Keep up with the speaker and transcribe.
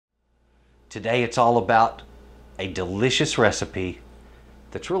Today it's all about a delicious recipe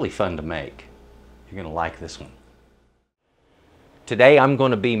that's really fun to make. You're gonna like this one. Today I'm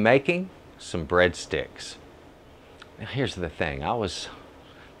going to be making some breadsticks. Now here's the thing, I was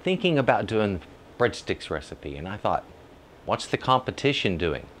thinking about doing breadsticks recipe and I thought, what's the competition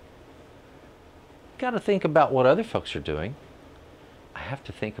doing? Got to think about what other folks are doing. I have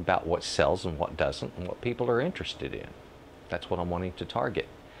to think about what sells and what doesn't and what people are interested in. That's what I'm wanting to target.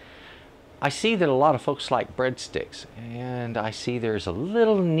 I see that a lot of folks like breadsticks, and I see there's a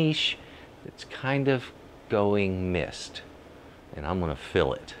little niche that's kind of going missed, and I'm going to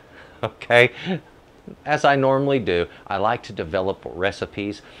fill it. Okay? As I normally do, I like to develop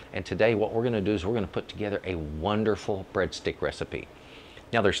recipes, and today what we're going to do is we're going to put together a wonderful breadstick recipe.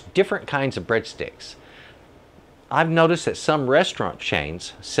 Now there's different kinds of breadsticks. I've noticed that some restaurant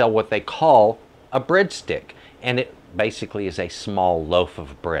chains sell what they call a breadstick, and it basically is a small loaf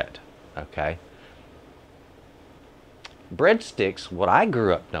of bread. Okay. Breadsticks, what I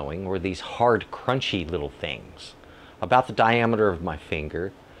grew up knowing, were these hard, crunchy little things about the diameter of my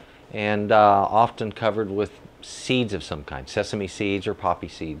finger and often covered with seeds of some kind, sesame seeds or poppy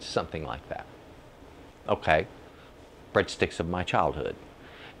seeds, something like that. Okay, breadsticks of my childhood.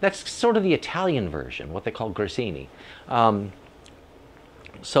 That's sort of the Italian version, what they call grissini.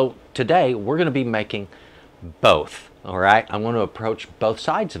 So today we're going to be making both. All right, I'm going to approach both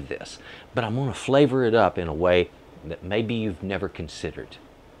sides of this, but I'm going to flavor it up in a way that maybe you've never considered.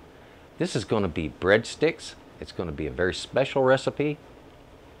 This is going to be breadsticks. It's going to be a very special recipe.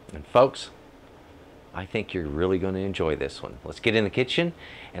 And folks, I think you're really going to enjoy this one. Let's get in the kitchen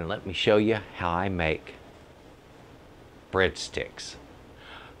and let me show you how I make breadsticks.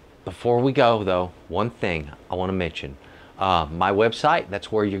 Before we go though, one thing I want to mention. My website,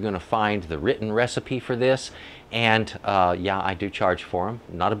 that's where you're going to find the written recipe for this. And yeah, I do charge for them.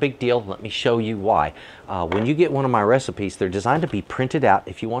 Not a big deal. Let me show you why. When you get one of my recipes, they're designed to be printed out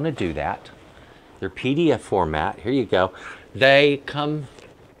if you want to do that. They're PDF format. Here you go. They come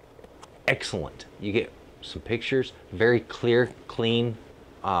excellent. You get some pictures, very clear, clean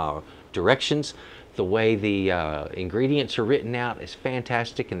directions. The way the ingredients are written out is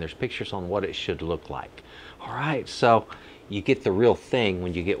fantastic, and there's pictures on what it should look like. All right, so you get the real thing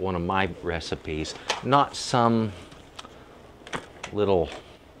when you get one of my recipes, not some little,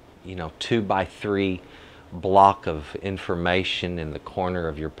 2x3 block of information in the corner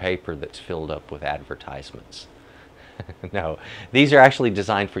of your paper that's filled up with advertisements. No, these are actually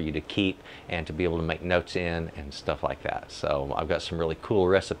designed for you to keep and to be able to make notes in and stuff like that. So I've got some really cool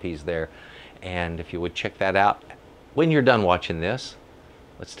recipes there, and if you would check that out when you're done watching this,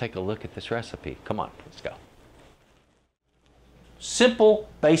 let's take a look at this recipe. Come on, let's go. Simple,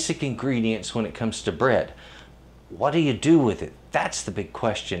 basic ingredients when it comes to bread. What do you do with it? That's the big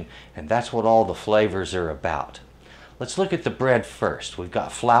question, and that's what all the flavors are about. Let's look at the bread first. We've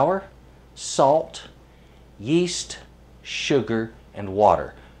got flour, salt, yeast, sugar, and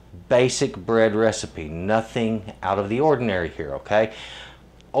water. Basic bread recipe, nothing out of the ordinary here, okay?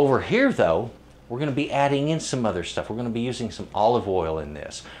 Over here though, we're going to be adding in some other stuff. We're going to be using some olive oil in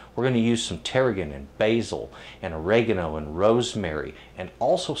this. We're going to use some tarragon and basil and oregano and rosemary and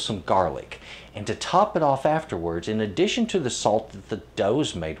also some garlic. And to top it off afterwards, in addition to the salt that the dough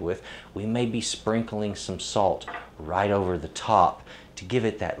is made with, we may be sprinkling some salt right over the top to give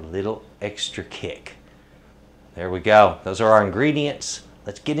it that little extra kick. There we go. Those are our ingredients.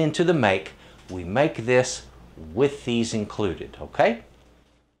 Let's get into the make. We make this with these included, okay?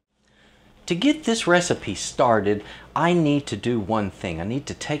 To get this recipe started, I need to do one thing. I need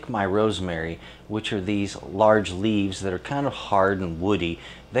to take my rosemary, which are these large leaves that are kind of hard and woody.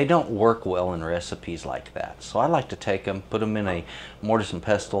 They don't work well in recipes like that. So I like to take them, put them in a mortar and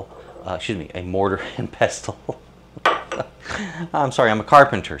pestle, a mortar and pestle. I'm sorry, I'm a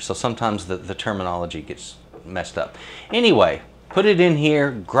carpenter, so sometimes the terminology gets messed up. Anyway, put it in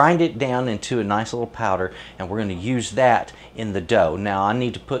here, grind it down into a nice little powder, and we're going to use that in the dough. Now I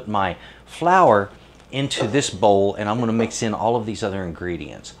need to put my flour into this bowl, and I'm going to mix in all of these other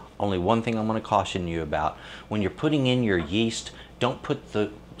ingredients. Only one thing I'm going to caution you about: when you're putting in your yeast, don't put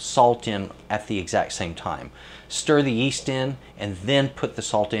the salt in at the exact same time. Stir the yeast in and then put the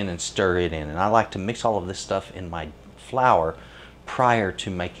salt in and stir it in. And I like to mix all of this stuff in my flour prior to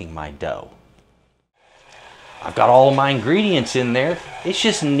making my dough. I've got all of my ingredients in there. It's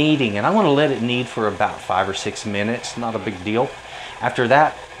just kneading, and I'm going to let it knead for about 5 or 6 minutes. Not a big deal. After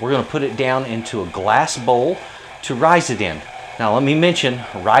that, we're going to put it down into a glass bowl to rise it in. Now let me mention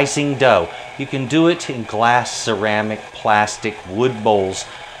rising dough. You can do it in glass, ceramic, plastic, wood bowls.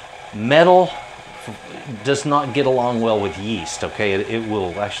 Metal, does not get along well with yeast, okay? It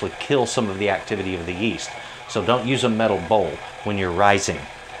will actually kill some of the activity of the yeast. So don't use a metal bowl when you're rising.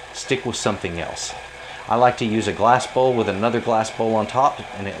 Stick with something else. I like to use a glass bowl with another glass bowl on top,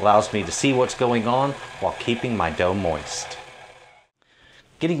 and it allows me to see what's going on while keeping my dough moist.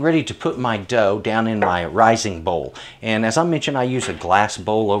 Getting ready to put my dough down in my rising bowl. And as I mentioned, I use a glass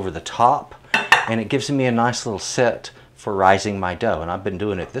bowl over the top, and it gives me a nice little set for rising my dough. And I've been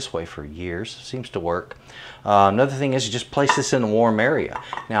doing it this way for years. It seems to work. Another thing is just place this in a warm area.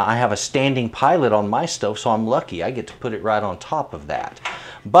 Now I have a standing pilot on my stove, so I'm lucky. I get to put it right on top of that.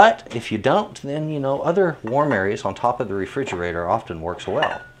 But if you don't, then you know, other warm areas on top of the refrigerator often works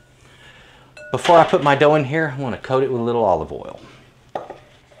well. Before I put my dough in here, I want to coat it with a little olive oil.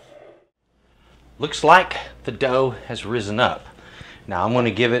 Looks like the dough has risen up. Now I'm going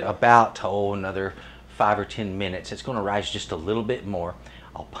to give it about, another 5 or 10 minutes. It's going to rise just a little bit more.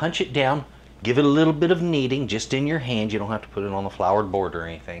 I'll punch it down, give it a little bit of kneading just in your hand. You don't have to put it on the floured board or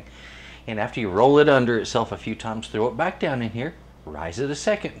anything. And after you roll it under itself a few times, throw it back down in here, rise it a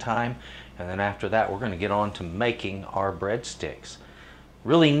second time, and then after that we're going to get on to making our breadsticks.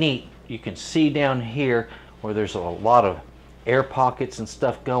 Really neat. You can see down here where there's a lot of air pockets and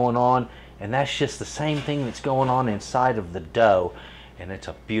stuff going on, and that's just the same thing that's going on inside of the dough, and it's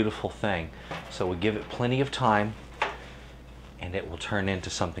a beautiful thing. So we give it plenty of time, and it will turn into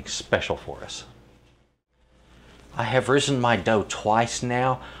something special for us. I have risen my dough twice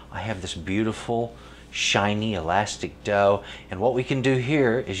now. I have this beautiful, shiny, elastic dough, and what we can do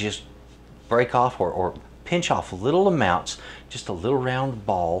here is just break off or pinch off little amounts, just a little round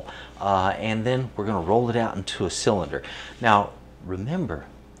ball, and then we're going to roll it out into a cylinder. Now remember,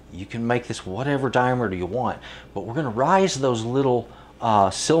 you can make this whatever diameter you want, but we're going to rise those little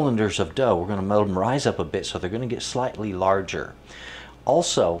cylinders of dough. We're going to let them rise up a bit so they're going to get slightly larger.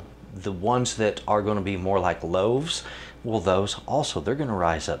 Also, the ones that are going to be more like loaves, well, those also, they're going to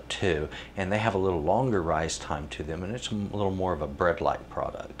rise up too, and they have a little longer rise time to them, and it's a little more of a bread-like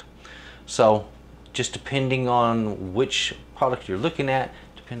product. So just depending on which product you're looking at,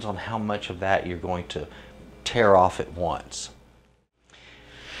 depends on how much of that you're going to tear off at once.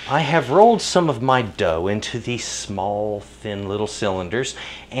 I have rolled some of my dough into these small, thin little cylinders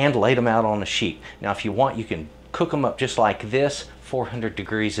and laid them out on a sheet. Now if you want, you can cook them up just like this, 400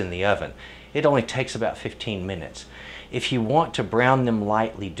 degrees in the oven. It only takes about 15 minutes. If you want to brown them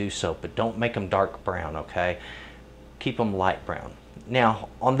lightly, do so, but don't make them dark brown, okay? Keep them light brown. Now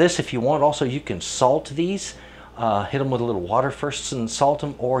on this, if you want also, you can salt these. Hit them with a little water first and salt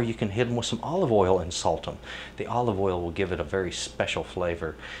them, or you can hit them with some olive oil and salt them. The olive oil will give it a very special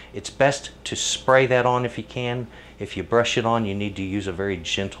flavor. It's best to spray that on if you can. If you brush it on, you need to use a very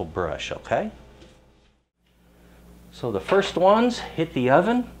gentle brush, okay? So the first ones hit the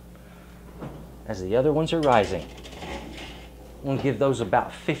oven as the other ones are rising. We'll give those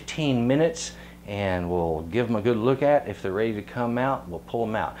about 15 minutes, and we'll give them a good look at. If they're ready to come out, we'll pull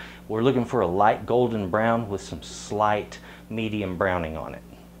them out. We're looking for a light golden brown with some slight medium browning on it.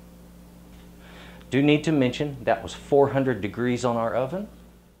 Do need to mention that was 400 degrees on our oven.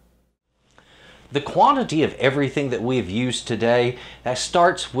 The quantity of everything that we have used today, that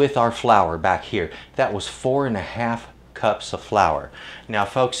starts with our flour back here. That was 4.5 cups of flour. Now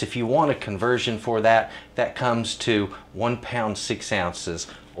folks, if you want a conversion for that, that comes to 1 pound 6 ounces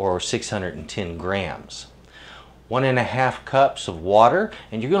or 610 grams. 1.5 cups of water,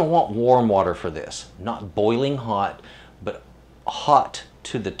 and you're going to want warm water for this. Not boiling hot, but hot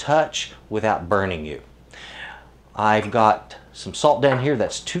to the touch without burning you. I've got some salt down here.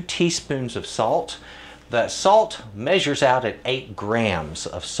 That's 2 teaspoons of salt. That salt measures out at 8 grams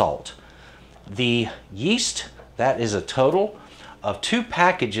of salt. The yeast, that is a total of 2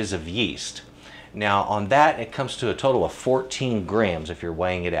 packages of yeast. Now on that, it comes to a total of 14 grams if you're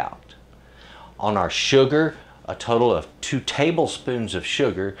weighing it out. On our sugar, a total of 2 tablespoons of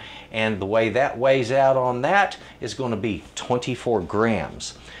sugar, and the way that weighs out on that is going to be 24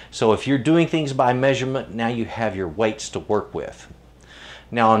 grams. So if you're doing things by measurement, now you have your weights to work with.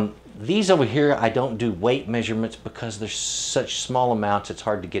 Now on these over here, I don't do weight measurements because there's such small amounts, it's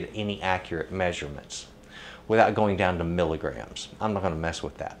hard to get any accurate measurements without going down to milligrams. I'm not going to mess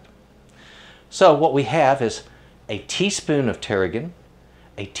with that. So what we have is a teaspoon of tarragon,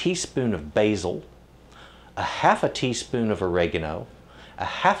 a teaspoon of basil, a half a teaspoon of oregano, a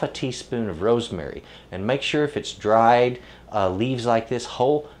half a teaspoon of rosemary, and make sure if it's dried leaves like this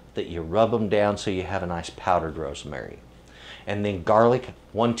whole that you rub them down so you have a nice powdered rosemary. And then garlic,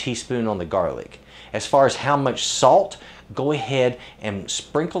 1 teaspoon on the garlic. As far as how much salt, go ahead and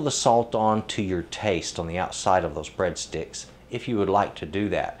sprinkle the salt on to your taste on the outside of those breadsticks if you would like to do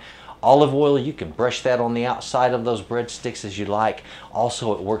that. Olive oil, you can brush that on the outside of those breadsticks as you like.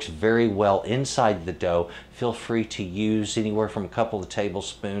 Also, it works very well inside the dough. Feel free to use anywhere from a couple of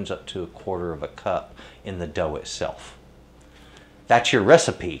tablespoons up to a quarter of a cup in the dough itself. That's your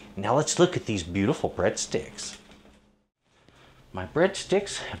recipe. Now let's look at these beautiful breadsticks. My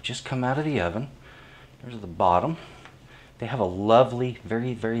breadsticks have just come out of the oven. Here's the bottom. They have a lovely,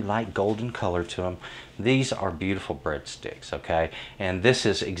 very, very light golden color to them. These are beautiful breadsticks, okay? And this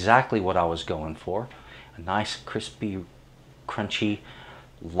is exactly what I was going for. A nice, crispy, crunchy,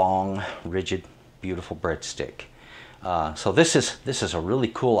 long, rigid, beautiful breadstick. So this is a really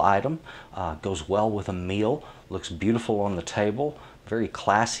cool item. Goes well with a meal. Looks beautiful on the table. Very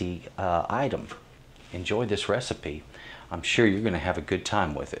classy item. Enjoy this recipe. I'm sure you're going to have a good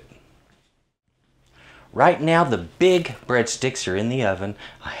time with it. Right now the big breadsticks are in the oven.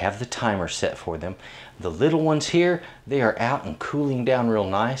 I have the timer set for them. The little ones here, they are out and cooling down real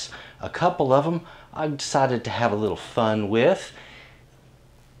nice. A couple of them I decided to have a little fun with.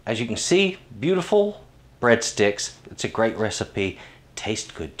 As you can see, beautiful breadsticks. It's a great recipe. Tastes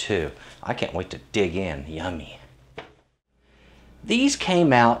good too. I can't wait to dig in. Yummy. These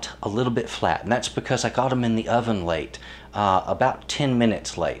came out a little bit flat, and that's because I got them in the oven late, about 10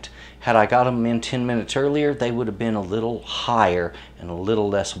 minutes late. Had I got them in 10 minutes earlier, they would have been a little higher and a little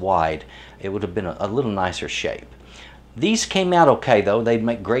less wide. It would have been a little nicer shape. These came out okay though. They'd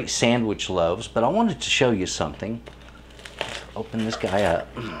make great sandwich loaves, but I wanted to show you something. Open this guy up.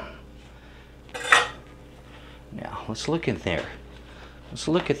 Now, let's look in there. Let's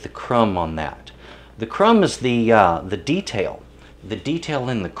look at the crumb on that. The crumb is the detail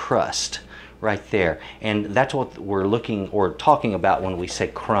in the crust right there, and that's what we're looking or talking about when we say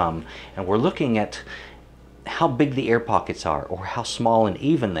crumb. And we're looking at how big the air pockets are, or how small and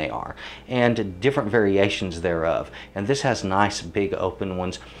even they are, and different variations thereof. And this has nice big open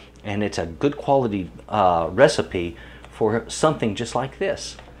ones, and it's a good quality recipe for something just like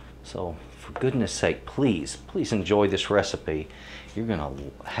this. So for goodness sake, please enjoy this recipe. You're gonna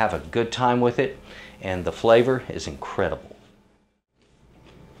have a good time with it, and the flavor is incredible.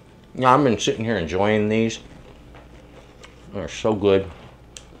 Now, I've been sitting here enjoying these. They're so good.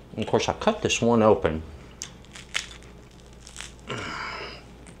 And of course, I cut this one open.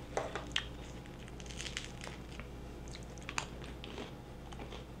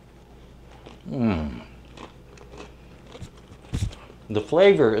 The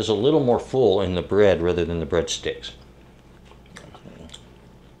flavor is a little more full in the bread rather than the breadsticks.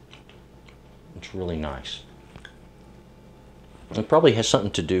 It's really nice. It probably has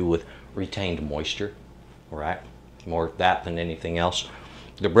something to do with retained moisture, right? More that than anything else.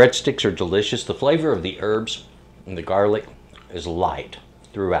 The breadsticks are delicious. The flavor of the herbs and the garlic is light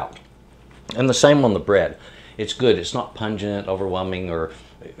throughout. And the same on the bread. It's good. It's not pungent, overwhelming, or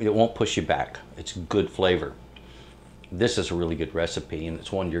it won't push you back. It's good flavor. This is a really good recipe, and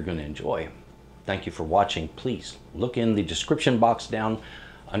it's one you're going to enjoy. Thank you for watching. Please look in the description box down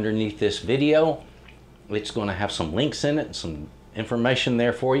underneath this video. It's going to have some links in it, some information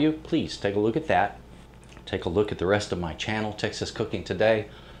there for you. Please take a look at that. Take a look at the rest of my channel, Texas Cooking Today.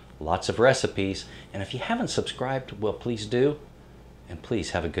 Lots of recipes. And if you haven't subscribed, well, please do. And please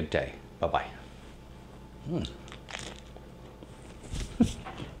have a good day. Bye-bye.